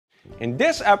In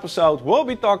this episode, we'll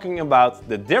be talking about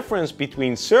the difference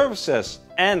between services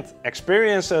and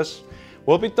experiences.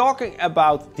 We'll be talking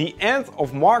about the end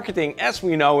of marketing as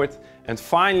we know it. And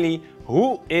finally,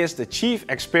 who is the Chief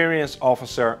Experience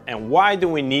Officer and why do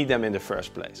we need them in the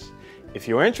first place? If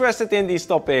you're interested in these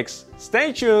topics,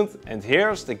 stay tuned and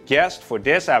here's the guest for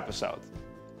this episode.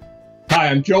 Hi,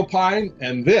 I'm Joe Pine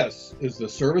and this is the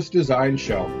Service Design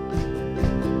Show.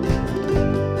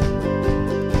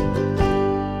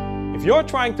 If you're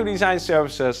trying to design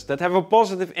services that have a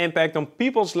positive impact on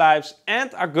people's lives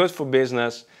and are good for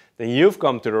business, then you've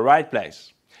come to the right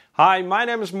place. Hi, my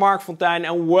name is Mark Fontijn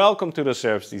and welcome to the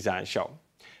Service Design Show.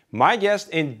 My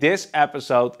guest in this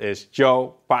episode is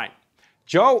Joe Pine.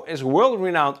 Joe is a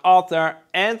world-renowned author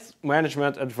and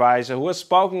management advisor who has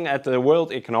spoken at the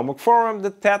World Economic Forum, the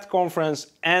TED Conference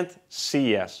and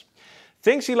CES.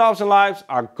 Things he loves in life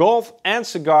are golf and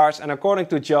cigars, and according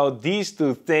to Joe, these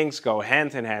two things go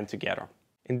hand in hand together.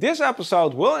 In this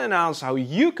episode, we'll announce how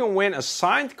you can win a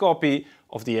signed copy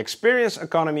of The Experience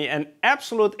Economy, an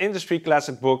absolute industry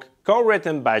classic book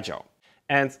co-written by Joe.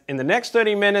 And in the next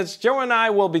 30 minutes, Joe and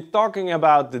I will be talking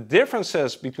about the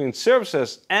differences between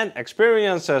services and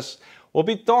experiences. We'll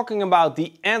be talking about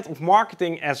the end of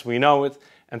marketing as we know it.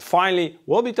 And finally,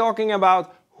 we'll be talking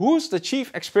about who's the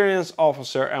Chief Experience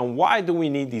Officer and why do we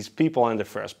need these people in the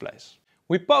first place.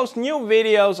 We post new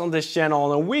videos on this channel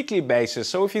on a weekly basis,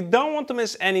 so if you don't want to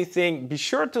miss anything, be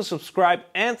sure to subscribe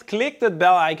and click that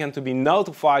bell icon to be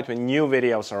notified when new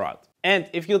videos are out. And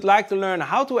if you'd like to learn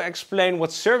how to explain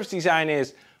what service design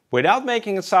is without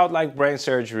making it sound like brain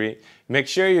surgery, make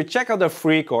sure you check out the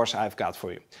free course I've got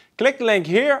for you. Click the link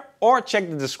here or check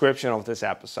the description of this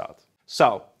episode.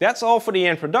 So, that's all for the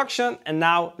introduction, and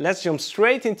now let's jump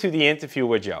straight into the interview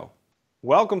with Joe.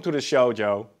 Welcome to the show,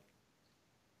 Joe.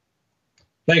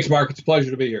 Thanks, Mark. It's a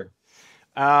pleasure to be here.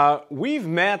 We've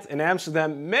met in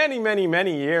Amsterdam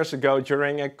many years ago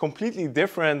during a completely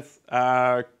different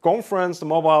conference, the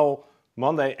Mobile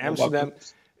Monday Amsterdam.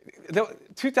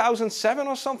 2007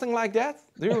 or something like that?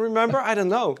 Do you remember? I don't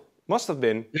know. Must have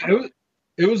been.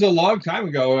 It was a long time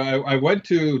ago. I went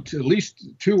to at least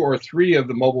 2 or 3 of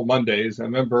the Mobile Mondays. I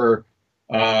remember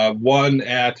one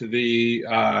at the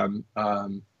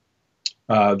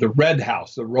Red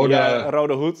House, the Rode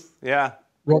Hood. Yeah.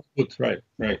 Rode Hood,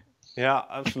 right. Yeah,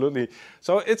 absolutely.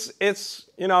 So it's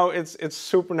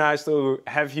super nice to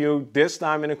have you this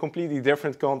time in a completely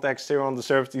different context here on the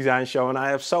Service Design Show, and I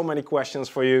have so many questions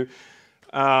for you.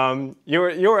 When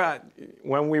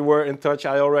we were in touch,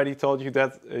 I already told you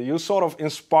that you sort of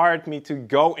inspired me to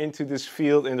go into this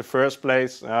field in the first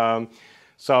place.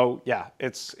 So yeah,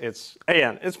 it's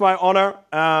my honor.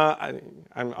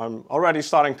 I'm already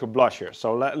starting to blush here.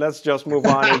 So let's just move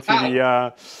on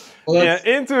into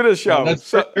the show.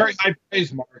 That's very high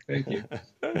praise, Mark. Thank you.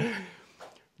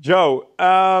 Joe,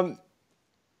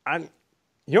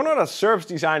 you're not a service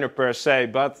designer per se,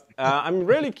 but I'm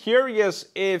really curious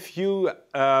if you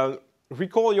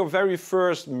recall your very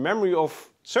first memory of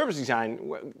service design.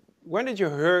 When did you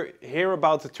hear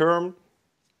about the term?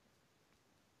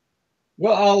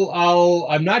 Well,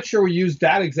 I'm not sure we used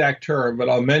that exact term, but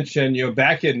I'll mention,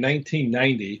 back in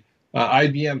 1990,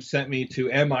 IBM sent me to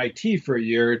MIT for a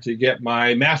year to get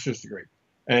my master's degree.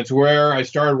 And it's where I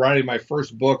started writing my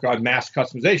first book on mass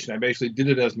customization. I basically did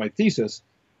it as my thesis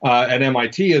at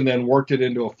MIT and then worked it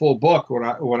into a full book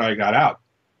when I got out.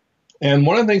 And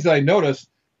one of the things that I noticed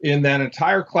in that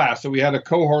entire class, so we had a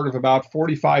cohort of about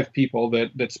 45 people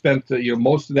that spent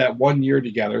most of that 1 year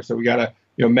together. So we got a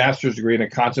master's degree in a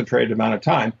concentrated amount of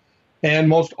time. And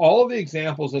most all of the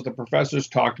examples that the professors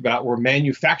talked about were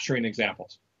manufacturing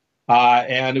examples.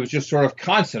 And it was just sort of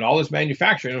constant, all this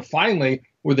manufacturing. And finally,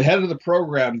 with the head of the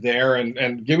program there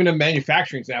and giving a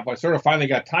manufacturing example, I sort of finally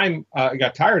got tired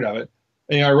of it.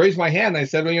 And I raised my hand and I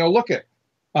said, look at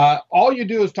all you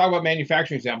do is talk about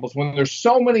manufacturing examples when there's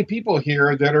so many people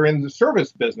here that are in the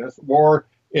service business, or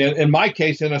in my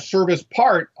case, in a service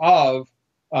part of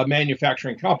a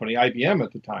manufacturing company, IBM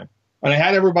at the time. And I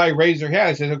had everybody raise their hand.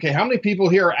 I said, okay, how many people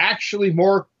here are actually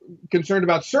more concerned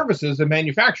about services than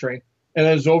manufacturing? And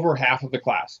it was over half of the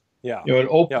class. Yeah. It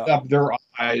opened up their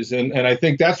eyes. And I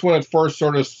think that's when it first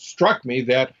sort of struck me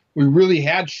that we really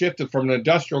had shifted from an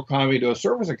industrial economy to a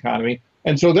service economy.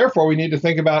 And so therefore we need to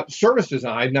think about service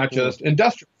design, not just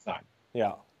industrial design.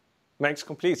 Yeah, makes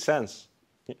complete sense.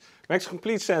 Makes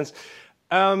complete sense.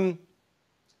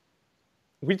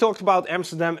 We talked about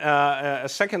Amsterdam a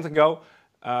second ago.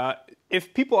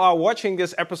 if people are watching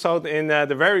this episode in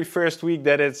the very first week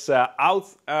that it's out,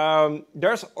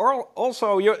 there's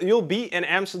also you'll be in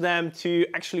Amsterdam to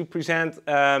actually present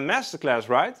a masterclass,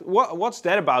 right? What's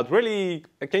that about? Really,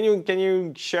 can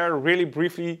you share really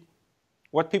briefly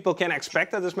what people can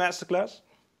expect at this masterclass?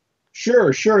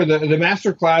 Sure. The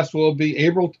masterclass will be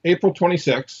April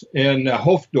 26th in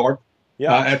Hoofddorp.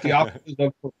 At the Office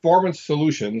of Performance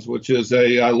Solutions, which is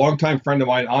a longtime friend of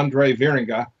mine, Andre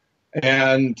Veringa.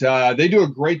 And they do a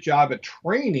great job at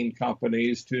training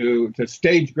companies to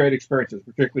stage great experiences,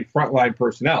 particularly frontline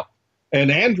personnel.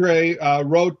 And Andre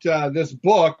wrote this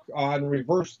book on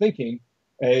reverse thinking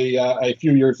a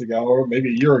few years ago, or maybe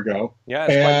a year ago. Yeah,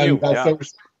 it's quite new. So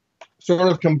we're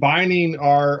sort of combining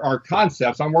our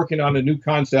concepts. I'm working on a new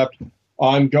concept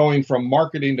on going from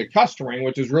marketing to customering,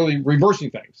 which is really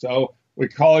reversing things. So we're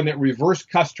calling it reverse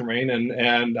customering,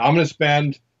 and I'm going to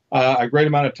spend a great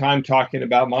amount of time talking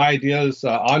about my ideas,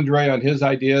 Andre on his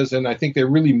ideas, and I think they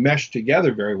really mesh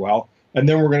together very well. And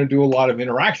then we're going to do a lot of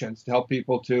interactions to help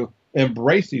people to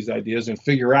embrace these ideas and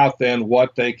figure out then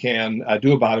what they can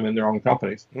do about them in their own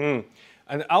companies.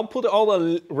 And I'll put all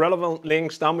the relevant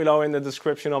links down below in the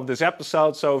description of this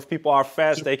episode. So if people are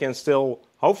fast, they can still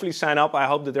hopefully sign up. I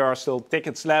hope that there are still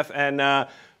tickets left. And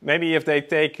maybe if they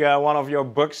take one of your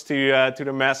books to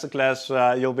the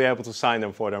masterclass, you'll be able to sign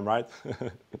them for them, right?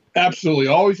 Absolutely.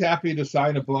 Always happy to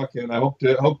sign a book. And I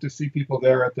hope to see people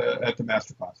there at the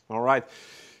masterclass. All right.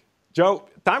 Joe,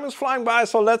 time is flying by,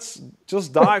 so let's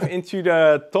just dive into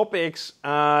the topics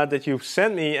that you've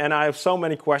sent me. And I have so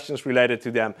many questions related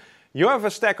to them. You have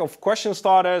a stack of question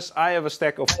starters. I have a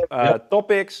stack of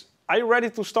topics. Are you ready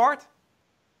to start?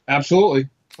 Absolutely.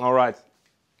 All right.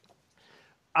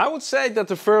 I would say that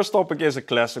the first topic is a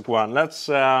classic one. Let's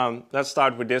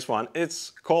start with this one.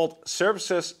 It's called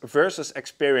services versus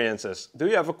experiences. Do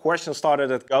you have a question starter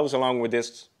that goes along with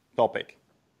this topic?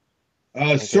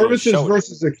 Services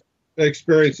versus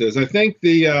experiences. I think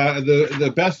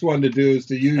the best one to do is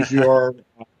to use your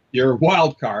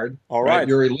wild card. All right.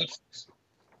 Your ellipsis.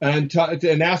 And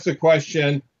ask the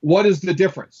question, what is the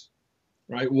difference,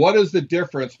 right? What is the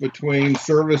difference between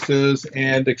services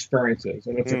and experiences?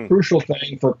 And it's a crucial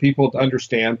thing for people to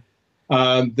understand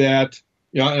that,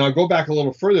 and I'll go back a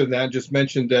little further than that and just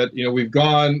mention that,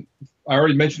 I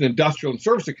already mentioned industrial and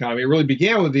service economy. It really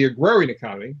began with the agrarian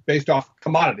economy based off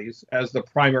commodities as the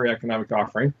primary economic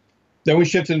offering. Then we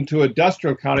shifted into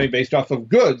industrial economy based off of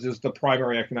goods as the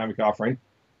primary economic offering.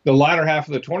 The latter half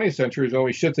of the 20th century is when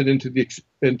we shifted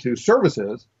into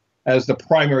services as the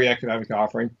primary economic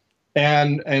offering.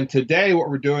 And today what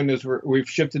we're doing is we've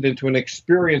shifted into an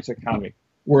experience economy,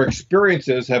 where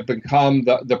experiences have become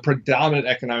the predominant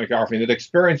economic offering, that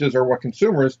experiences are what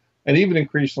consumers and even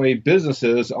increasingly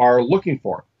businesses are looking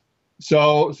for.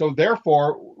 So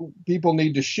therefore, people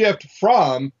need to shift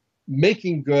from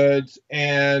making goods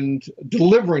and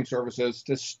delivering services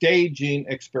to staging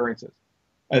experiences.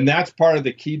 And that's part of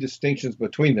the key distinctions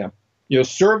between them.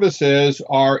 Services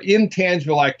are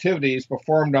intangible activities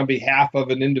performed on behalf of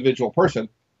an individual person,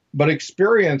 but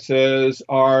experiences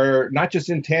are not just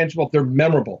intangible, they're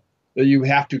memorable. That you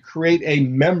have to create a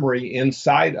memory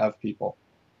inside of people.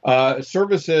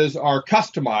 Services are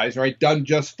customized, right, done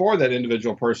just for that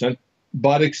individual person,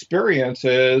 but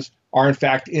experiences are in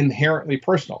fact inherently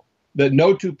personal. That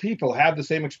no two people have the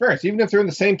same experience, even if they're in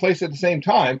the same place at the same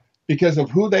time, because of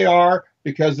who they are,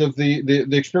 because of the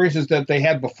experiences that they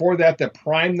had before that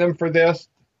primed them for this,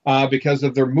 because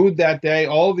of their mood that day.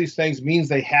 All of these things means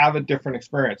they have a different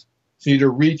experience. So you need to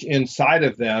reach inside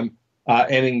of them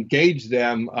and engage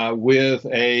them with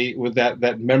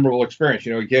that memorable experience.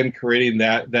 Again, creating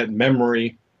that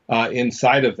memory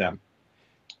inside of them.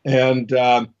 And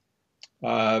there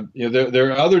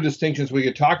are other distinctions we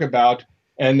could talk about.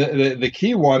 And the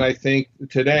key one, I think,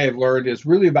 today I've learned is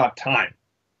really about time.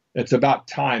 It's about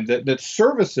time. That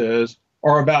services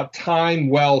are about time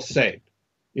well saved.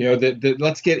 That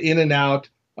let's get in and out.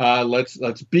 Let's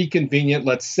be convenient.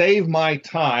 Let's save my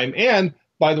time. And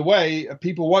by the way,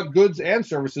 people want goods and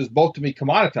services both to be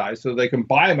commoditized so they can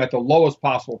buy them at the lowest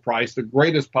possible price, the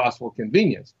greatest possible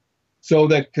convenience, so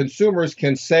that consumers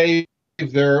can save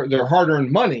their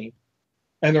hard-earned money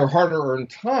and their hard-earned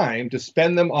time to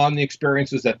spend them on the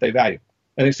experiences that they value.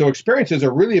 And so experiences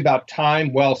are really about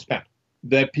time well spent,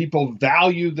 that people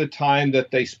value the time that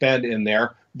they spend in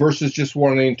there versus just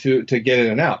wanting to get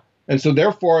in and out. And so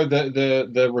therefore,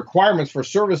 the requirements for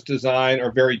service design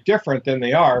are very different than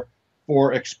they are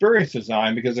for experience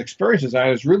design, because experience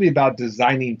design is really about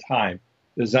designing time,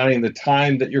 designing the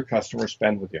time that your customers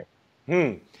spend with you.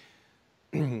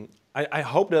 I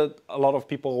hope that a lot of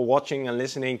people watching and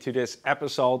listening to this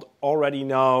episode already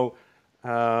know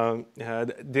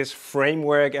this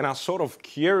framework, and I'm sort of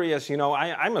curious.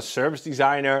 I'm a service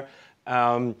designer.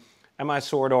 Am I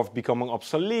sort of becoming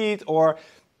obsolete, or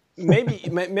maybe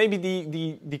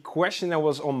the question that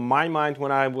was on my mind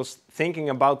when I was thinking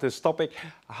about this topic: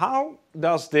 how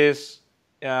does this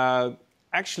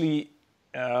actually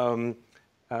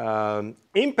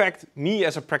impact me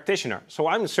as a practitioner? So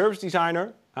I'm a service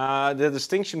designer. The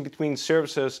distinction between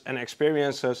services and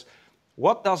experiences,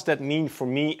 what does that mean for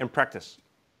me in practice?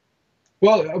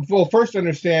 Well, first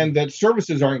understand that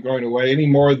services aren't going away any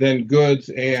more than goods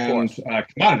and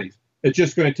commodities. It's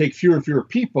just going to take fewer and fewer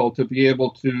people to be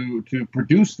able to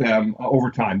produce them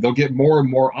over time. They'll get more and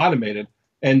more automated,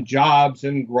 and jobs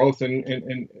and growth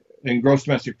and gross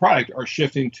domestic product are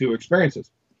shifting to experiences.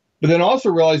 But then also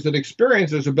realize that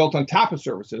experiences are built on top of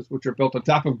services, which are built on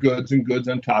top of goods, and goods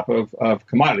on top of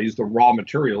commodities, the raw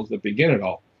materials that begin it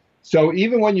all. So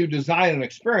even when you design an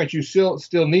experience, you still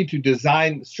need to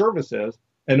design services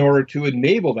in order to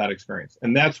enable that experience.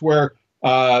 And that's where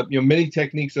many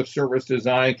techniques of service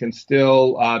design can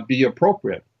still be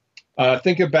appropriate.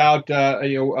 Think about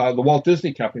the Walt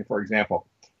Disney Company, for example.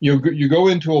 You go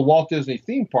into a Walt Disney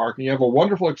theme park and you have a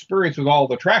wonderful experience with all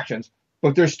the attractions,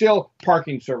 but there's still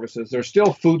parking services, there's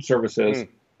still food services,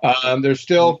 there's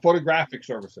still photographic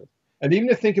services. And even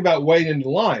to think about waiting in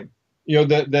line,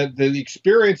 the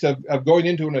experience of going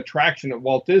into an attraction at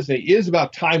Walt Disney is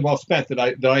about time well spent, that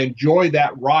I enjoy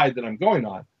that ride that I'm going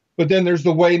on. But then there's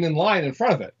the waiting in line in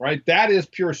front of it, right? That is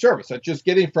pure service. That's just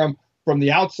getting from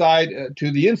the outside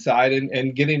to the inside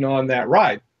and getting on that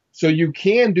ride. So you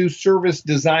can do service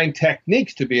design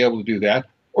techniques to be able to do that.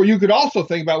 Or you could also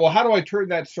think about, well, how do I turn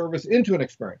that service into an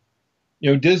experience?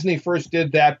 Disney first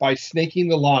did that by snaking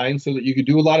the line so that you could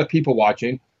do a lot of people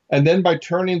watching, and then by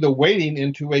turning the waiting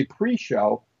into a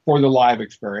pre-show for the live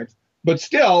experience. But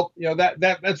still,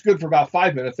 that's good for about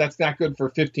 5 minutes. That's not good for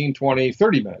 15, 20,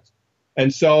 30 minutes.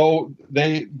 And so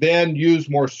they then use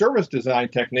more service design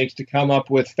techniques to come up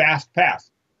with Fast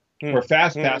Pass, where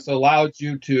Fast Pass allows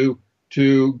you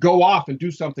to go off and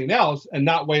do something else and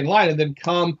not wait in line, and then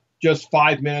come just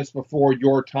 5 minutes before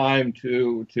your time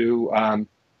to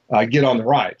get on the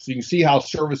ride. So you can see how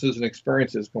services and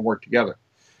experiences can work together.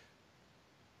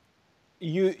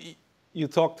 You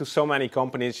talk to so many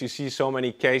companies, you see so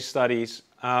many case studies.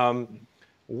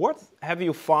 What have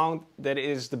you found that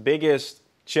is the biggest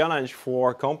challenge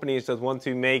for companies that want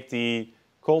to make the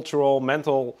cultural,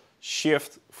 mental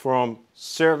shift from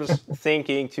service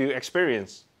thinking to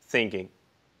experience thinking?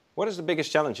 What is the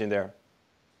biggest challenge in there?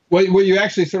 Well, you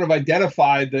actually sort of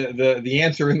identified the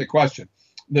answer in the question.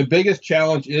 The biggest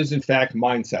challenge is, in fact,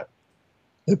 mindset.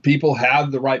 That people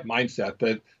have the right mindset,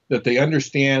 that they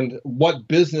understand what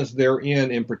business they're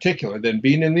in particular. Then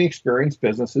being in the experience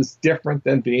business is different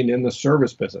than being in the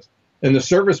service business. In the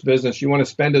service business, you want to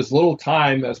spend as little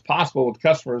time as possible with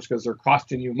customers because they're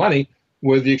costing you money.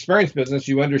 With the experience business,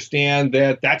 you understand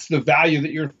that that's the value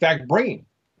that you're in fact bringing,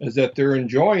 is that they're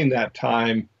enjoying that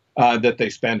time that they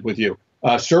spend with you.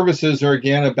 Services are,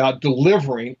 again, about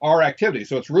delivering our activities.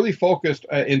 So it's really focused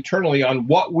internally on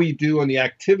what we do and the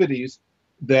activities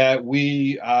that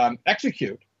we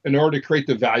execute in order to create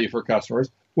the value for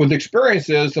customers. With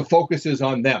experiences, the focus is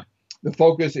on them. The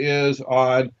focus is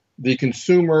on the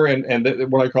consumer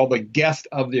and what I call the guest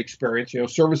of the experience.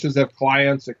 Services have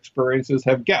clients, experiences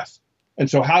have guests. And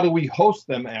so how do we host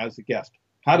them as a guest?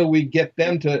 How do we get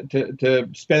them to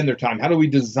spend their time? How do we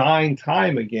design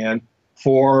time again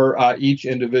for each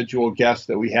individual guest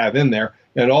that we have in there?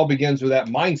 And it all begins with that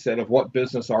mindset of what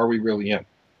business are we really in?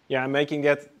 Yeah, making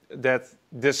that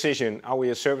decision. Are we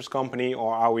a service company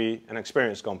or are we an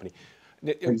experience company?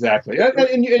 Exactly.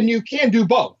 And you can do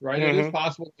both, right? It is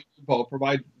possible to do both,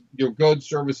 provide your goods,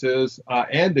 services,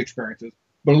 and experiences.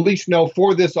 But at least know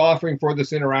for this offering, for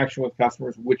this interaction with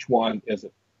customers, which one is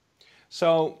it?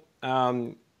 So,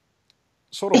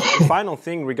 sort of the final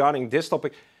thing regarding this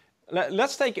topic,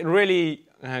 let's take a really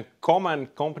common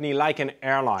company like an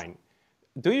airline.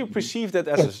 Do you perceive that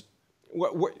as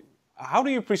how do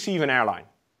you perceive an airline?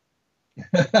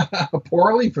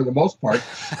 Poorly, for the most part.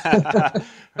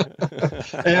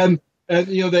 and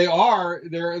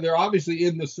they're obviously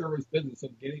in the service business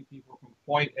of getting people from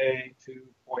point A to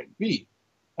point B.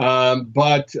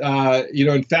 But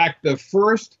in fact,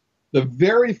 the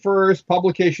very first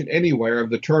publication anywhere of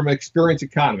the term experience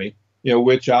economy,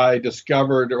 which I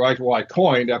discovered, or I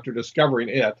coined after discovering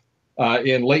it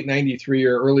in late 93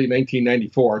 or early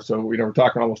 1994. So, we're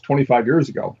talking almost 25 years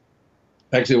ago.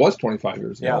 Actually, it was 25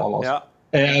 years ago almost. Yeah.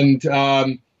 And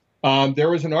there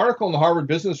was an article in the Harvard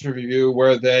Business Review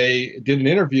where they did an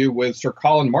interview with Sir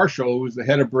Colin Marshall, who was the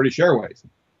head of British Airways.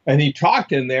 And he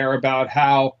talked in there about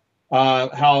how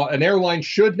how an airline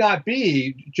should not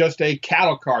be just a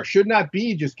cattle car, should not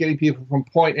be just getting people from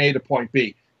point A to point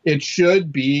B. It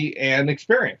should be an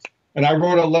experience. And I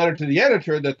wrote a letter to the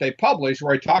editor that they published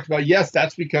where I talked about, yes,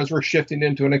 that's because we're shifting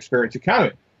into an experience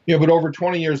economy. But over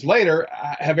 20 years later,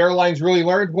 have airlines really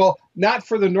learned? Well, not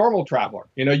for the normal traveler.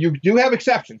 You do have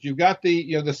exceptions. You've got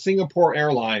the Singapore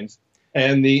Airlines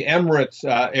and the Emirates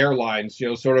Airlines,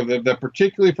 sort of the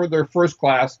particularly for their first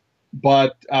class,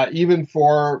 but even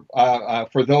for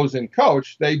those in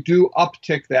coach, they do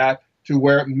uptick that to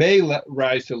where it may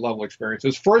rise to level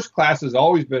experiences. First class has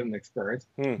always been an experience,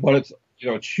 but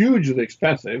it's hugely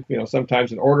expensive.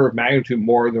 Sometimes an order of magnitude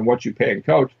more than what you pay in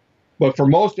coach. But for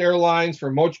most airlines, for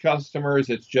most customers,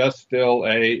 it's just still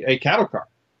a cattle car.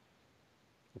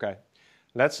 Okay,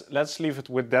 let's leave it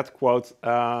with that quote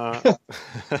at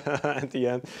the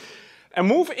end, and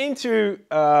move into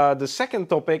the second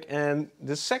topic. And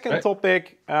the second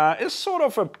topic is sort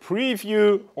of a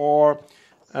preview, or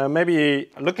maybe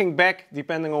looking back,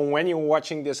 depending on when you're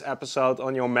watching this episode,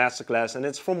 on your masterclass. And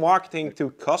it's from marketing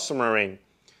to customering,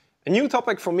 a new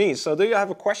topic for me. So, do you have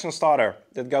a question starter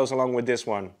that goes along with this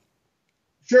one?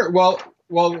 Sure. Well,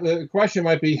 the question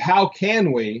might be, how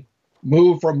can we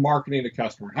move from marketing to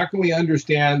customer? How can we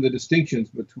understand the distinctions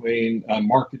between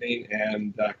marketing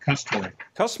and customering?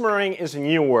 Customering is a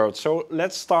new word, so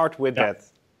let's start with that.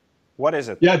 What is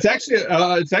it? Yeah, it's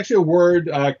actually a word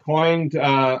coined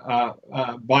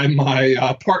by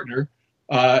my partner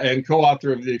and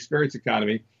co-author of The Experience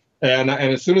Economy, and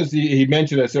as soon as he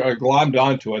mentioned it, I glommed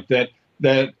onto it.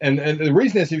 And the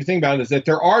reason is, if you think about it, is that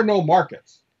there are no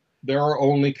markets. There are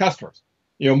only customers.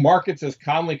 Markets as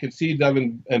commonly conceived of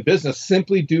in business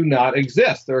simply do not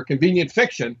exist. They're a convenient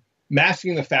fiction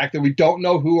masking the fact that we don't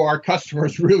know who our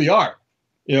customers really are.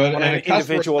 On an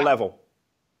individual level.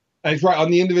 That's right,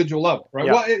 on the individual level, right?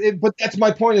 Yeah. Well, but that's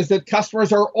my point, is that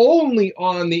customers are only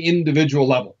on the individual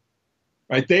level,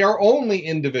 right? They are only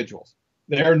individuals.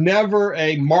 They are never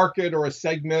a market or a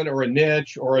segment or a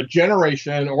niche or a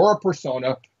generation or a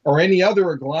persona or any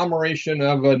other agglomeration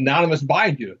of anonymous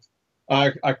buying units.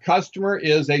 A customer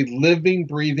is a living,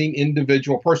 breathing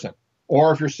individual person.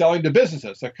 Or if you're selling to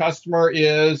businesses, a customer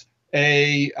is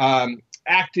a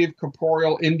active,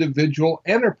 corporeal, individual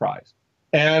enterprise.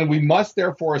 And we must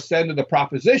therefore ascend to the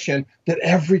proposition that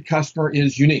every customer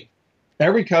is unique.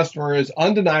 Every customer is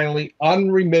undeniably,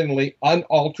 unremittingly,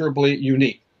 unalterably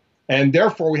unique. And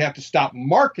therefore, we have to stop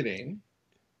marketing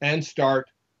and start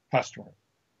customering.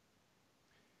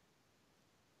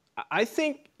 I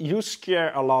think you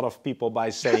scare a lot of people by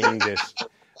saying this.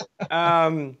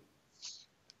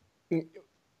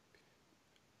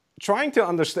 Trying to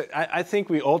understand, I think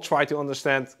we all try to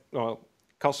understand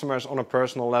customers on a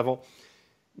personal level.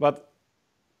 But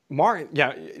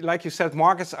like you said,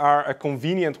 markets are a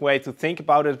convenient way to think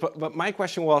about it. But my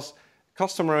question was,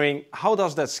 customering, how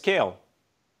does that scale?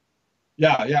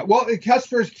 Yeah. Well,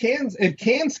 customers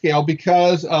can scale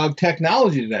because of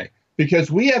technology today.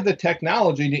 Because we have the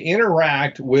technology to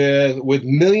interact with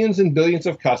millions and billions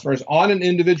of customers on an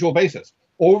individual basis.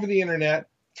 Over the internet,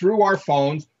 through our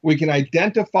phones, we can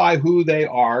identify who they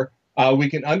are. We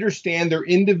can understand their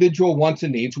individual wants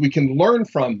and needs. We can learn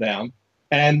from them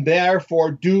and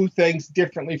therefore do things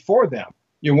differently for them.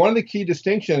 One of the key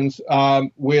distinctions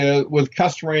with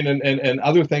customering and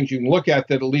other things you can look at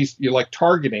that at least you like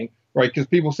targeting, right? Because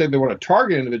people say they want to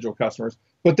target individual customers,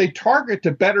 but they target to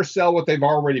better sell what they've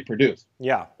already produced.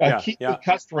 Key to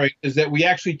customering is that we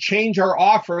actually change our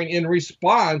offering in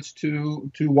response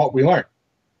to what we learn.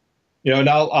 And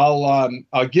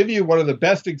I'll give you one of the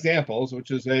best examples, which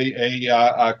is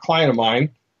a client of mine,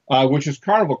 which is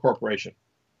Carnival Corporation.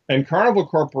 And Carnival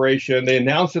Corporation, they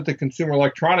announced at the Consumer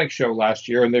Electronics Show last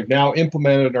year, and they've now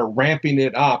implemented or ramping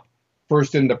it up,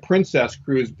 first in the Princess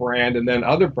Cruise brand and then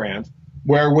other brands,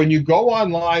 where when you go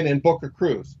online and book a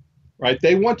cruise, right,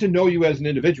 they want to know you as an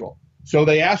individual. So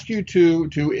they ask you to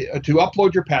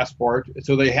upload your passport.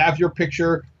 So they have your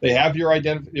picture, they have your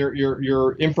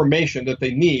your information that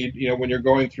they need, when you're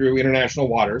going through international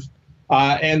waters,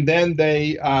 and then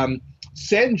they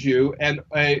send you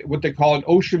what they call an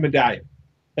ocean medallion.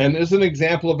 And this is an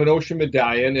example of an ocean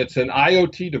medallion. It's an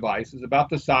IoT device. It's about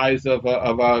the size of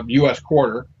a U.S.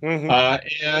 quarter,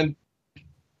 and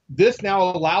this now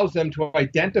allows them to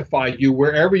identify you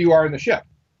wherever you are in the ship.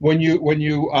 When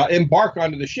you embark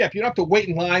onto the ship, you don't have to wait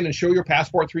in line and show your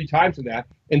passport 3 times in that.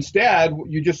 Instead,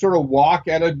 you just sort of walk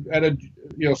at a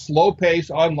slow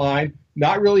pace online,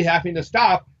 not really having to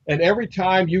stop. And every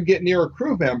time you get near a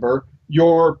crew member,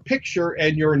 your picture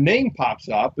and your name pops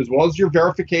up, as well as your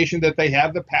verification that they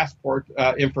have the passport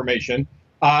information.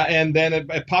 and then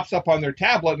it pops up on their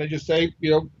tablet, and they just say,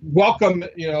 welcome,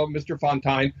 Mr.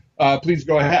 Fontaine, please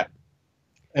go ahead.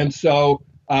 And so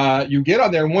you get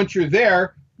on there, and once you're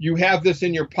there, you have this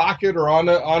in your pocket or on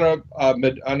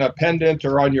a pendant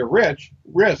or on your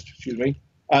wrist, excuse me.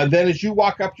 Then as you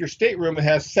walk up to your stateroom, it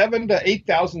has 7,000 to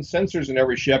 8,000 sensors in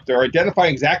every ship. They're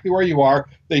identifying exactly where you are.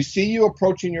 They see you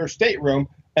approaching your stateroom,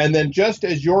 and then just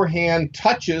as your hand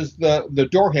touches the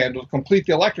door handle to complete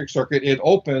the electric circuit, it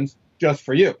opens just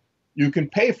for you. You can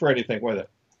pay for anything with it.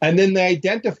 And then they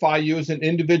identify you as an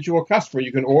individual customer.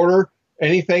 You can order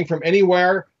anything from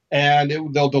anywhere, and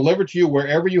they'll deliver to you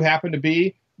wherever you happen to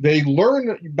be. They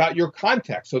learn about your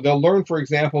context. So they'll learn, for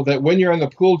example, that when you're on the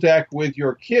pool deck with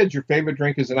your kids, your favorite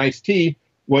drink is an iced tea.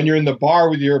 When you're in the bar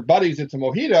with your buddies, it's a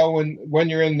mojito. And when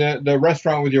you're in the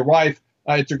restaurant with your wife,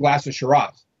 it's a glass of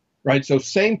Shiraz, right? So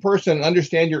same person,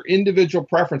 understand your individual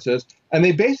preferences, and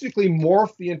they basically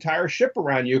morph the entire ship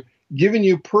around you, giving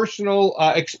you personal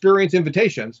experience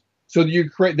invitations. So that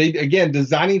you create, again,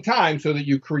 designing time so that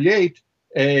you create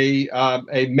a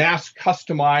mass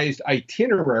customized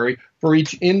itinerary for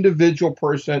each individual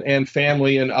person and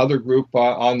family and other group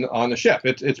on the ship.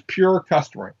 It's pure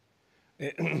customering.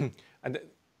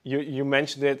 You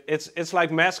mentioned it. It's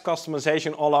like mass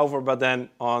customization all over, but then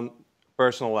on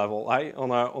personal level, right?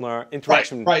 On our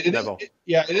interaction level.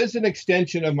 It is an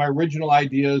extension of my original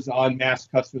ideas on mass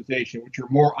customization, which are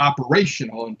more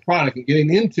operational and product and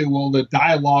getting into the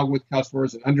dialogue with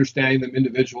customers and understanding them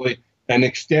individually, and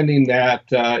extending that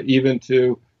even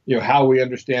to how we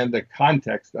understand the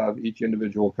context of each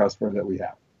individual customer that we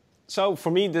have. So for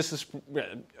me, this is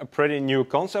a pretty new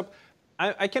concept.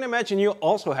 I can imagine you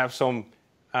also have some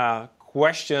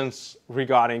questions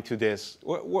regarding to this.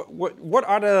 What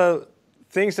are the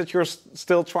things that you're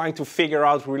still trying to figure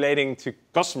out relating to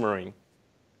customering?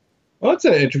 Well, that's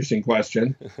an interesting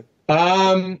question.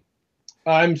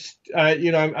 I'm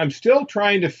still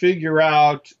trying to figure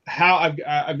out how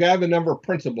I've got a number of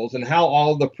principles and how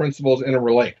all of the principles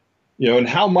interrelate, and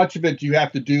how much of it do you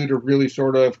have to do to really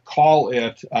sort of call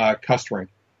it customering,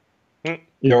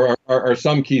 are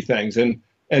some key things. And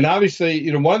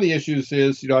obviously, one of the issues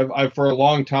is, I've for a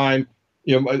long time,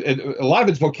 a lot of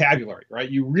it's vocabulary, right?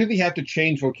 You really have to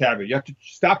change vocabulary. You have to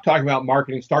stop talking about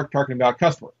marketing, start talking about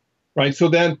customer, right? So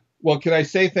then, well, can I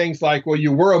say things like, well,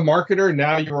 you were a marketer,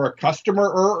 now you're a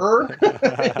customer-er?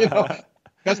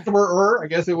 Customer-er, I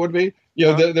guess it would be.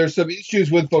 There's some issues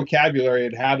with vocabulary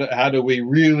and how do we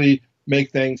really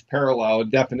make things parallel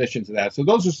and definitions of that. So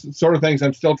those are sort of things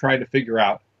I'm still trying to figure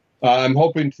out. I'm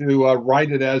hoping to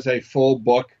write it as a full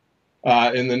book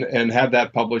and have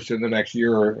that published in the next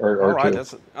year or All right,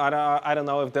 two. I don't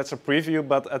know if that's a preview,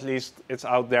 but at least it's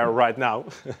out there right now.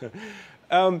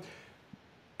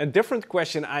 A different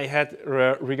question I had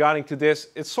regarding to this,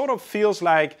 it sort of feels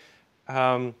like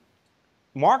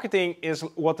marketing is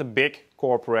what the big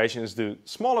corporations do.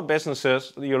 Smaller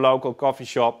businesses, your local coffee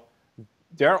shop,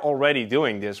 they're already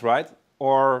doing this, right?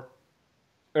 Or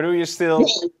do you still...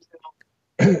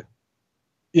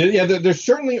 Yeah, there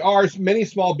certainly are many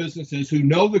small businesses who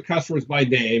know the customers by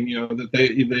name,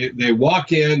 that they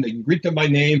walk in, they can greet them by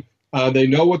name, they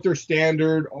know what their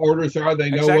standard orders are, they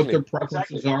know what their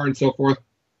preferences are and so forth.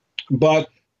 But,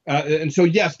 and so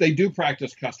yes, they do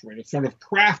practice customering. It's sort of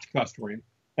craft customering,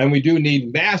 and we do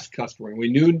need mass customering.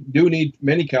 We do need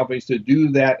many companies to do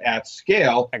that at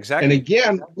scale. Exactly. And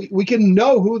again, we can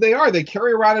know who they are. They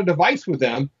carry around a device with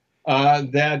them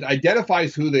that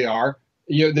identifies who they are.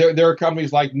 There are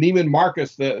companies like Neiman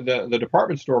Marcus, the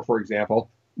department store, for example,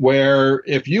 where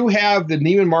if you have the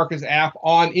Neiman Marcus app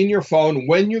on in your phone,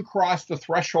 when you cross the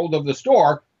threshold of the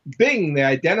store, bing, they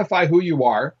identify who you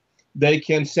are. They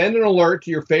can send an alert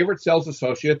to your favorite sales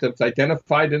associate that's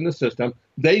identified in the system.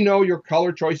 They know your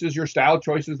color choices, your style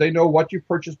choices. They know what you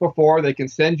purchased before. They can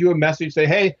send you a message, say,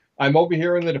 hey, I'm over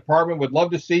here in the department, would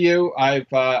love to see you. I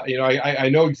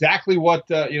know exactly what,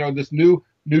 this new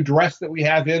dress that we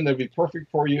have in that'd be perfect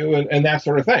for you and that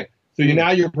sort of thing. So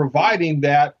now you're providing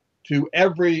that to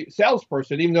every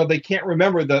salesperson, even though they can't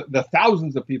remember the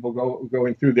thousands of people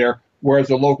going through there,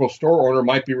 whereas a local store owner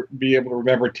might be able to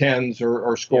remember tens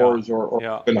or scores or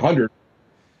even 100.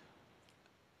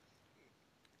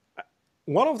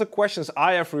 One of the questions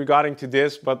I have regarding to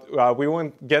this, but we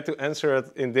won't get to answer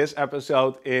it in this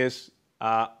episode, is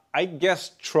I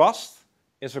guess trust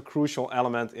is a crucial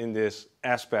element in this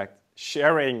aspect.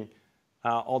 Sharing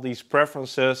all these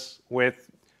preferences with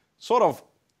sort of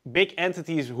big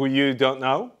entities who you don't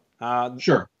know.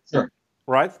 Sure.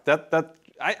 Right?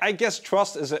 I guess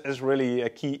trust is really a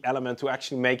key element to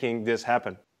actually making this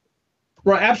happen.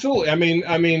 Right, absolutely.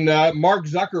 Mark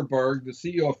Zuckerberg, the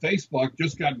CEO of Facebook,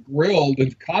 just got grilled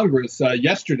in Congress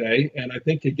yesterday, and I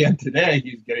think again today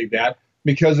he's getting that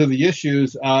because of the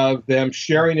issues of them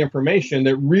sharing information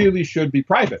that really should be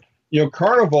private.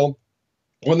 Carnival,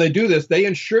 when they do this, they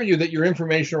ensure you that your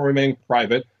information will remain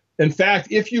private. In fact,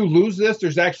 if you lose this,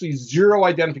 there's actually zero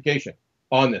identification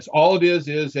on this. All it is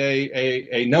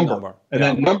a number. And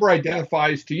that number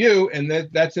identifies to you, and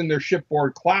that's in their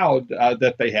shipboard cloud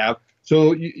that they have.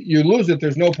 So you lose it.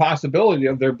 There's no possibility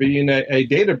of there being a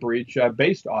data breach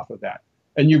based off of that.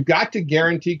 And you've got to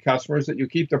guarantee customers that you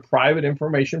keep the private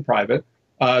information private,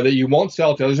 that you won't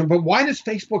sell to others. But why does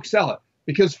Facebook sell it?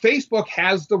 Because Facebook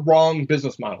has the wrong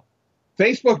business model.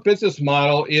 Facebook business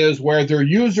model is where their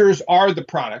users are the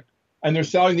product, and they're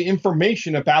selling the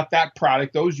information about that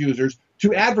product, those users,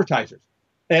 to advertisers.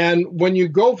 And when you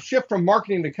go shift from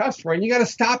marketing to customer, and you got to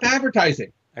stop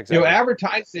advertising. Exactly.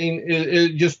 Advertising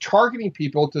is just targeting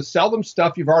people to sell them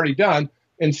stuff you've already done.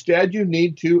 Instead, you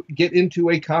need to get into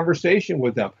a conversation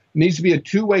with them. It needs to be a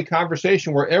two-way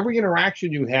conversation where every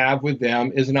interaction you have with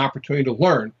them is an opportunity to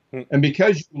learn. And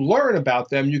because you learn about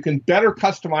them, you can better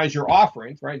customize your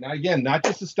offerings, right? Now, again, not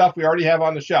just the stuff we already have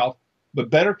on the shelf, but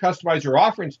better customize your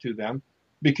offerings to them.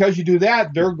 Because you do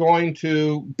that, they're going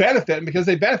to benefit. And because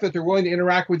they benefit, they're willing to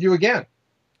interact with you again.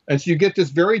 And so you get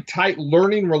this very tight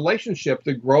learning relationship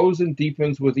that grows and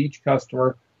deepens with each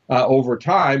customer over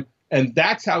time. And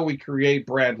that's how we create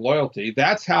brand loyalty.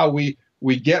 That's how we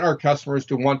get our customers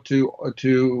to want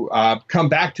to come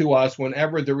back to us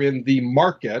whenever they're in the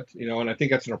market, and I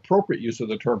think that's an appropriate use of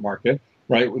the term market,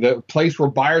 right? The place where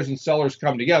buyers and sellers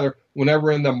come together.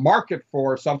 Whenever in the market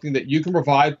for something that you can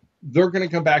provide, they're going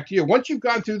to come back to you. Once you've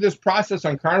gone through this process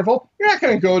on Carnival, you're not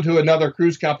going to go to another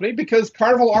cruise company because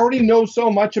Carnival already knows so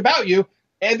much about you,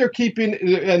 and they're keeping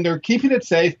it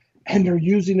safe, and they're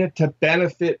using it to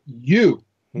benefit you.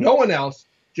 No one else,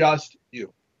 just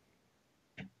you.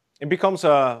 It becomes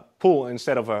a pull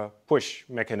instead of a push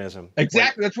mechanism.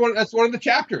 Exactly. That's one of the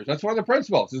chapters. That's one of the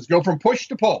principles is go from push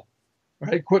to pull.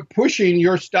 Right? Quit pushing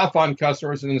your stuff on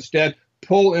customers and instead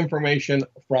pull information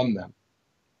from them.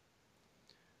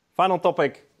 Final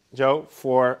topic, Joe,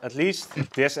 for at least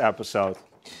this episode.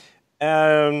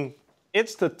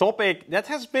 It's the topic that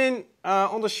has been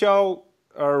on the show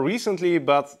recently,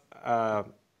 but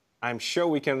I'm sure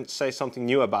we can say something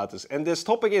new about this. And this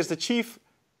topic is the Chief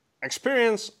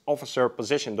Experience Officer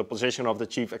position, the position of the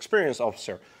Chief Experience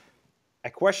Officer. A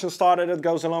question started that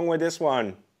goes along with this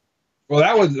one. Well,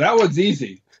 that was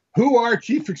easy. Who are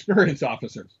Chief Experience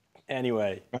Officers?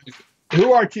 Anyway.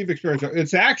 Who are Chief Experience Officers?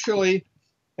 It's actually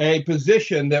a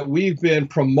position that we've been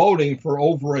promoting for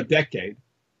over a decade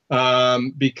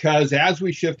because as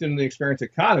we shift into the experience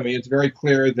economy, it's very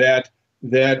clear that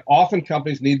often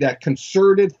companies need that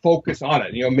concerted focus on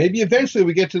it. Maybe eventually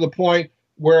we get to the point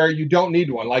where you don't need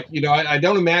one. Like, I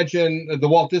don't imagine the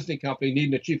Walt Disney Company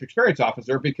needing a Chief Experience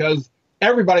Officer because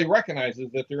everybody recognizes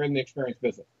that they're in the experience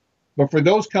business. But for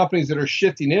those companies that are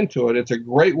shifting into it, it's a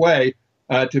great way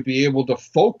to be able to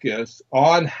focus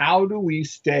on how do we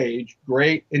stage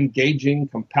great, engaging,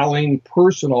 compelling,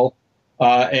 personal,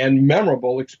 and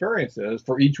memorable experiences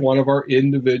for each one of our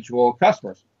individual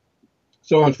customers.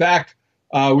 So, in fact,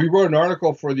 we wrote an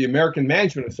article for the American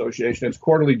Management Association, its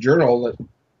quarterly journal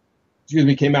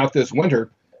that came out this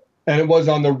winter, and it was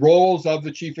on the roles of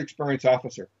the Chief Experience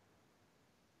Officer.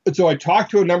 And so I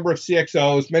talked to a number of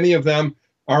CXOs, many of them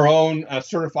our own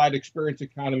certified experience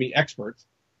economy experts,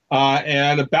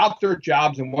 and about their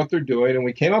jobs and what they're doing. And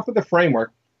we came up with a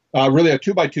framework, really a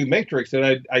 2x2 matrix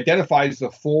that identifies the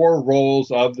 4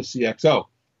 roles of the CXO.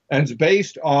 And it's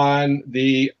based on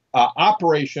the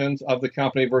operations of the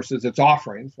company versus its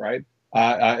offerings, right?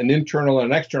 An internal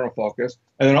and an external focus.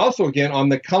 And then also, again, on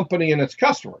the company and its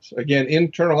customers. Again,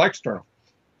 internal, external.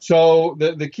 So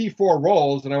the key 4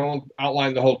 roles, and I won't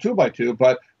outline the whole 2x2,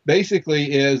 but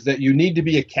basically is that you need to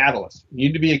be a catalyst. You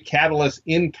need to be a catalyst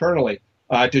internally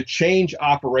to change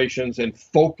operations and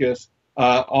focus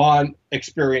on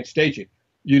experience staging.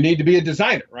 You need to be a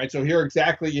designer, right? So here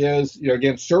exactly is,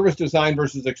 again, service design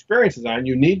versus experience design.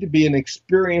 You need to be an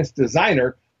experienced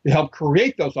designer to help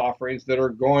create those offerings that are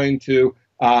going to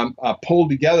pull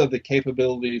together the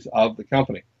capabilities of the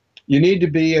company. You need to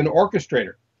be an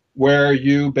orchestrator, where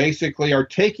you basically are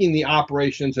taking the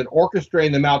operations and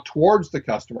orchestrating them out towards the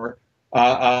customer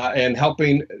and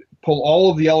helping pull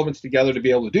all of the elements together to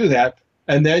be able to do that.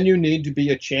 And then you need to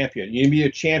be a champion. You need to be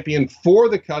a champion for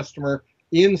the customer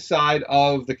inside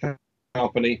of the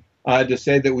company to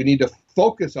say that we need to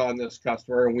focus on this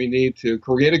customer and we need to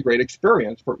create a great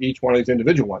experience for each one of these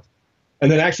individual ones. And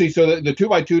then actually, so the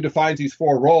 2x2 defines these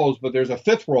 4 roles, but there's a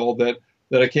 5th role that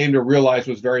that I came to realize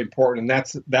was very important, and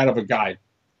that's that of a guide.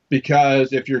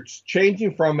 Because if you're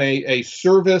changing from a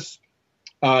service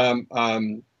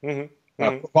provider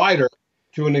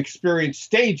to an experienced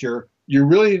stager, you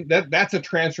really that's a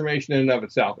transformation in and of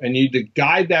itself, and you need to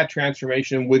guide that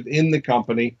transformation within the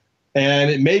company.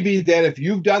 And it may be that if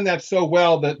you've done that so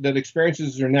well that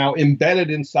experiences are now embedded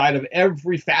inside of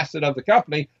every facet of the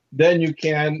company, then you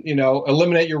can,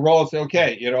 eliminate your role and say,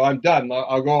 okay, I'm done.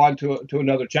 I'll go on to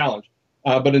another challenge.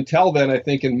 But until then, I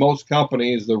think in most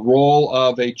companies, the role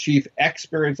of a chief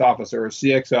experience officer, or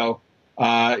CXO,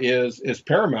 is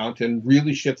paramount in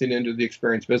really shifting into the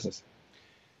experience business.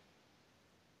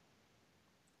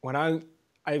 When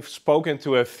I've spoken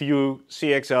to a few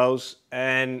CXOs,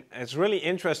 and it's really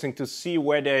interesting to see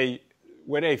where they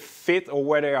fit or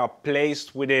where they are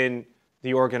placed within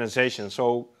the organization.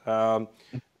 So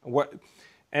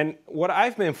what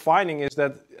I've been finding is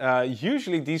that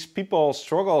usually these people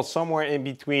struggle somewhere in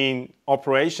between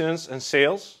operations and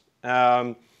sales,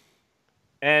 and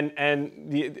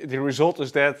the result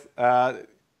is that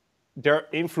their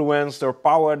influence, their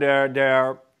power,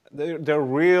 their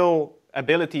real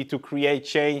ability to create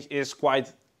change is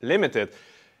quite limited.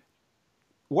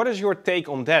 What is your take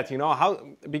on that?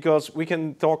 Because we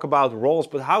can talk about roles,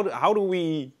 but how do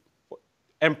we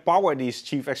empower these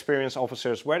chief experience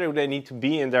officers? Where do they need to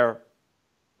be in the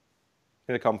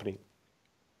company?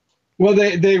 Well,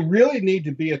 they really need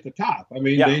to be at the top. I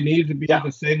mean, they need to be at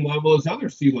the same level as other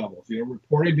C-levels,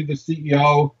 reporting to the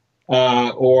CEO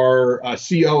or a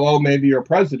COO, maybe, or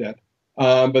president.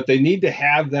 But they need to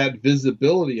have that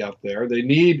visibility up there. They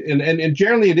need, and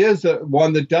generally it is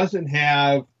one that doesn't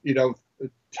have,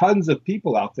 tons of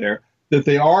people out there, that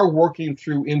they are working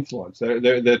through influence,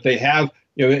 that they have,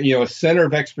 a center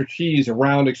of expertise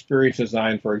around experience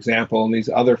design, for example, and these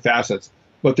other facets.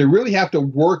 But they really have to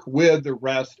work with the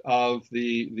rest of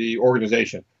the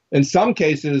organization. In some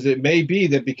cases, it may be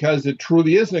that because it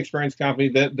truly is an experience company,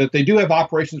 that they do have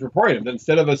operations reporting them.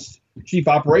 Instead of a chief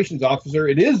operations officer,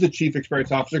 it is the chief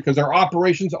experience officer, because our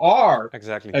operations are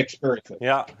experiencing.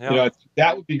 Yeah.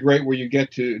 That would be great where you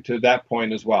get to that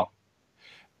point as well.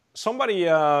 Somebody,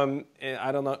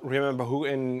 I don't remember who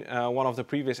in one of the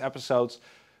previous episodes,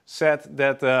 said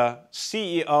that the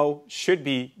CEO should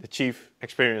be the chief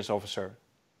experience officer.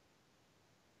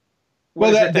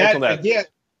 What is your take on that? Again,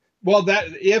 well, that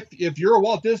if you're a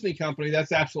Walt Disney company,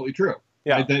 that's absolutely true.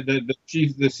 Yeah. Right? The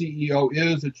CEO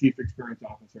is a chief experience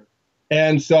officer,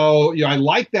 and so I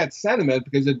like that sentiment,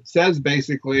 because it says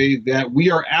basically that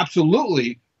we are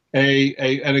absolutely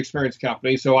an experience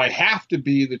company. So I have to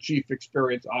be the chief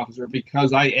experience officer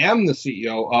because I am the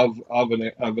CEO of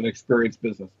an experience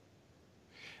business.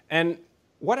 And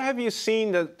what have you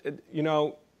seen that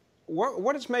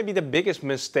what is maybe the biggest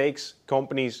mistakes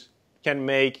companies can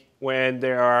make when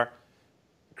they are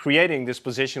creating this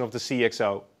position of the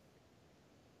CXO?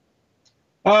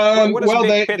 What is a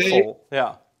big pitfall?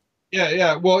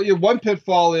 Yeah. Well, one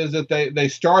pitfall is that they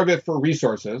starve it for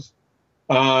resources,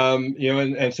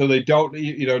 and so they don't,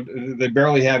 they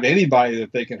barely have anybody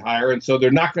that they can hire, and so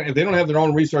they're not going. If they don't have their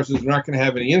own resources, they're not going to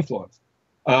have any influence.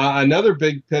 Another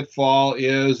big pitfall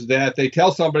is that they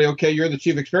tell somebody, okay, you're the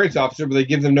chief experience officer, but they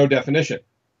give them no definition.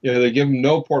 They give them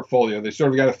no portfolio. They sort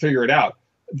of got to figure it out.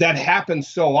 That happens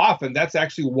so often. That's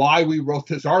actually why we wrote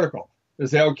this article. To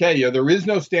say, okay, there is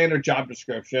no standard job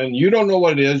description. You don't know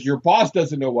what it is. Your boss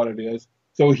doesn't know what it is.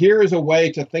 So here is a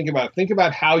way to think about it. Think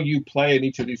about how you play in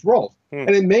each of these roles. And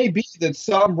it may be that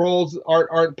some roles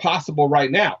aren't possible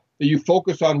right now, that you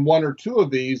focus on one or two of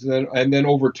these, and then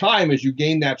over time, as you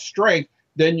gain that strength,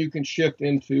 then you can shift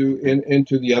into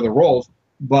the other roles.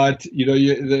 But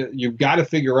you've got to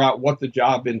figure out what the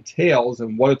job entails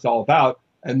and what it's all about,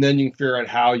 and then you can figure out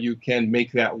how you can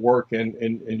make that work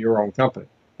in your own company.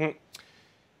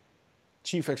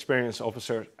 Chief Experience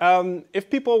Officer. If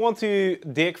people want to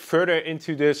dig further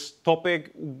into this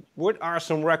topic, what are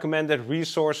some recommended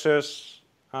resources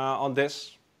on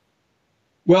this?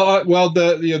 Well,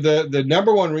 the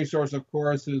number one resource, of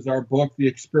course, is our book, The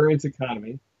Experience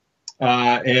Economy.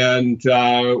 It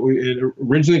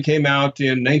originally came out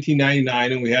in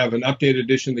 1999, and we have an updated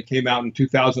edition that came out in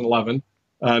 2011.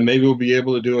 Maybe we'll be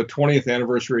able to do a 20th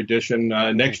anniversary edition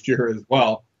next year as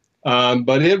well.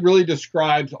 But it really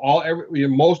describes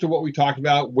most of what we talked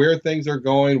about, where things are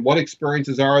going, what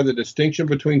experiences are, the distinction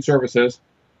between services.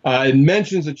 It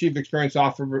mentions the chief experience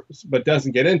officer, but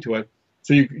doesn't get into it.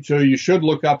 So you should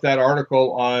look up that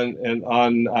article on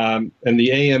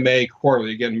the AMA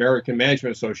Quarterly, again, American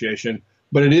Management Association.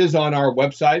 But it is on our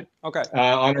website. Okay.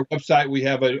 On our website, we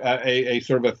have a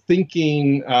sort of a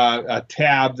thinking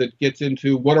tab that gets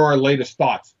into what are our latest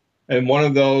thoughts. and one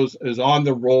of those is on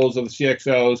the roles of the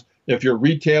CXOs. If you're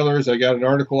retailers, I got an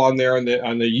article on there on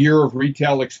the year of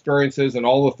retail experiences and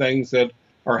all the things that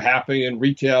are happening in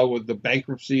retail with the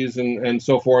bankruptcies and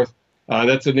so forth.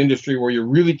 That's an industry where you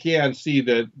really can see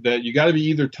that you got to be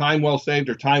either time well saved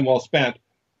or time well spent.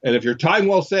 And if you're time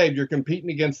well saved, you're competing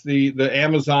against the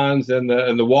Amazons and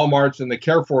the Walmarts and the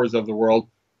Carrefours of the world.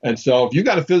 And so if you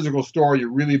got a physical store, you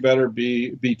really better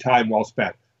be time well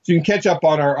spent. So you can catch up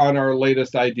on our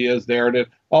latest ideas there. And it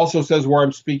also says where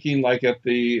I'm speaking, like at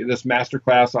this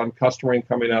masterclass on customering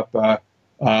coming up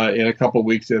in a couple of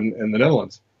weeks in the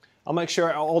Netherlands. I'll make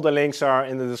sure all the links are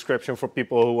in the description for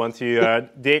people who want to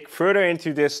dig further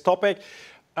into this topic.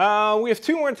 We have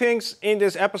two more things in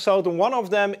this episode, and one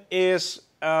of them is,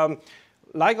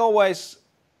 like always,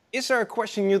 is there a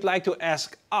question you'd like to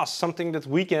ask us, something that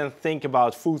we can think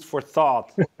about, food for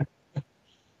thought?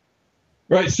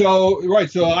 Right. So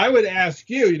I would ask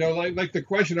you, like the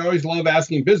question I always love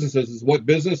asking businesses is, what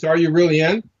business are you really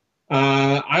in?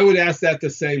 I would ask that the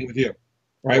same with you,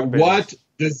 right? What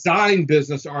design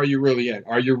business are you really in?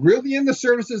 Are you really in the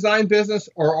service design business,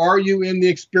 or are you in the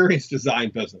experience design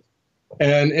business?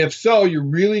 And if so, you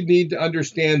really need to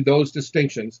understand those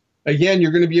distinctions. Again,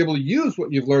 you're going to be able to use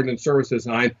what you've learned in service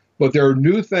design, but there are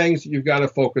new things that you've got to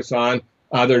focus on.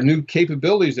 There are new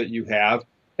capabilities that you have.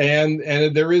 And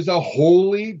there is a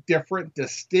wholly different,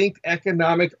 distinct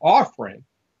economic offering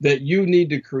that you need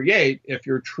to create if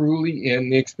you're truly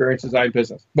in the experience design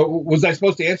business. But was I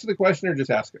supposed to answer the question or just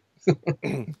ask it?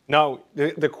 No,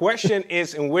 the question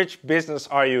is, in which business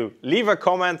are you? Leave a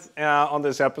comment on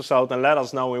this episode and let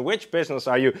us know in which business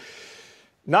are you.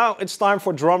 Now it's time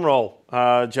for drum roll,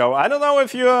 Joe. I don't know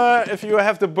if you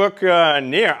have the book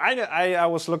near. I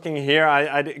was looking here.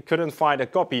 I couldn't find a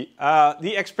copy.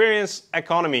 The Experience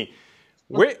Economy.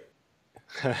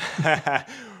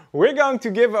 We're going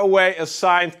to give away a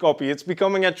signed copy. It's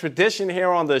becoming a tradition here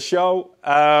on the show.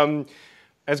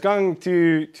 It's going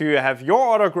to have your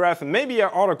autograph and maybe an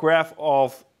autograph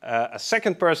of a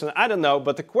second person. I don't know,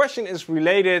 but the question is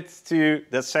related to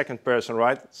that second person,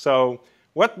 right? So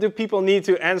what do people need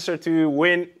to answer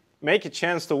to make a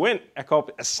chance to win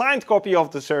a signed copy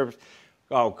of the service?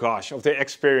 Oh gosh, of the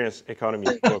Experience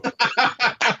Economy book.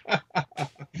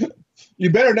 You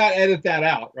better not edit that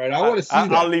out, right? I want to see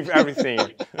that. I'll leave everything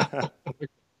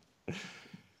in.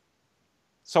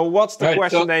 So what's the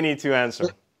question they need to answer?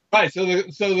 Right. So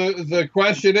the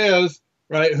question is,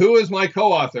 right, who is my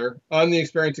co-author on the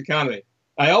Experience Economy?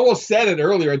 I almost said it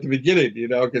earlier at the beginning,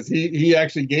 because he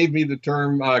actually gave me the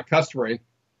term customering,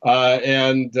 so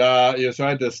I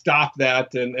had to stop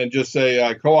that and just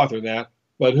say co-author that.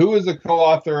 But who is the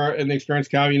co-author in the Experience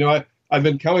Economy? You know what? I've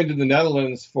been coming to the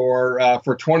Netherlands for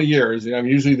 20 years. I'm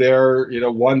usually there,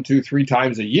 1, 2, 3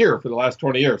 times a year for the last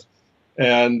 20 years.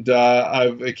 And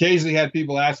I've occasionally had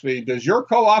people ask me, does your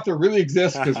co-author really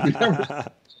exist? Because we never.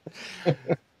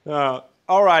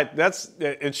 All right,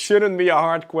 it shouldn't be a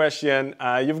hard question.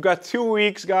 You've got 2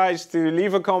 weeks, guys, to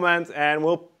leave a comment, and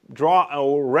we'll draw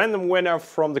a random winner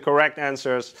from the correct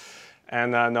answers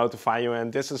and notify you.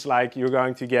 And this is like you're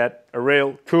going to get a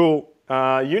real cool,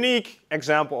 unique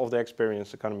example of the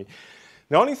Experience Economy.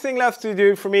 The only thing left to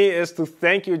do for me is to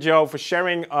thank you, Joe, for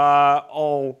sharing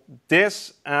all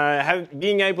this,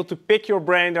 being able to pick your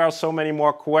brain. There are so many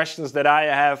more questions that I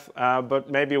have, but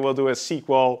maybe we'll do a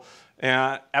sequel.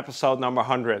 Episode number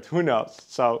 100, who knows?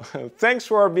 So thanks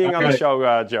for being on the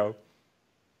show, Joe.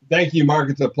 Thank you,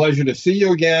 Mark. It's a pleasure to see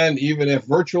you again, even if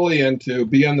virtually, and to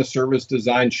be on the Service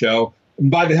Design Show. And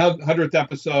by the 100th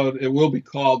episode, it will be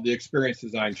called the Experience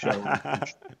Design Show.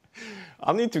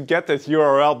 I'll need to get that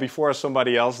URL before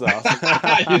somebody else does.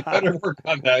 You better work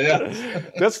on that, yeah.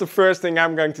 That's the first thing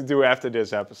I'm going to do after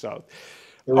this episode.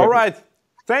 All right,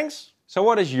 thanks. So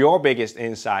what is your biggest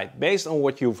insight based on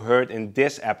what you've heard in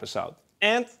this episode?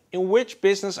 And in which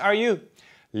business are you?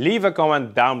 Leave a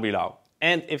comment down below.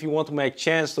 And if you want to make a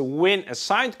chance to win a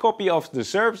signed copy of the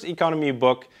Service Economy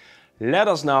book, let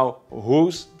us know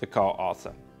who's the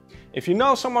co-author. If you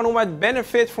know someone who might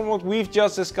benefit from what we've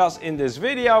just discussed in this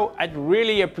video, I'd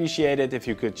really appreciate it if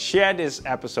you could share this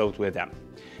episode with them.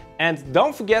 And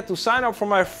don't forget to sign up for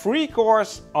my free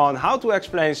course on how to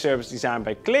explain service design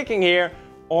by clicking here,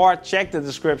 or check the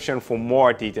description for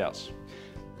more details.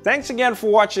 Thanks again for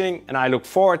watching, and I look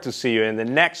forward to see you in the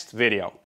next video.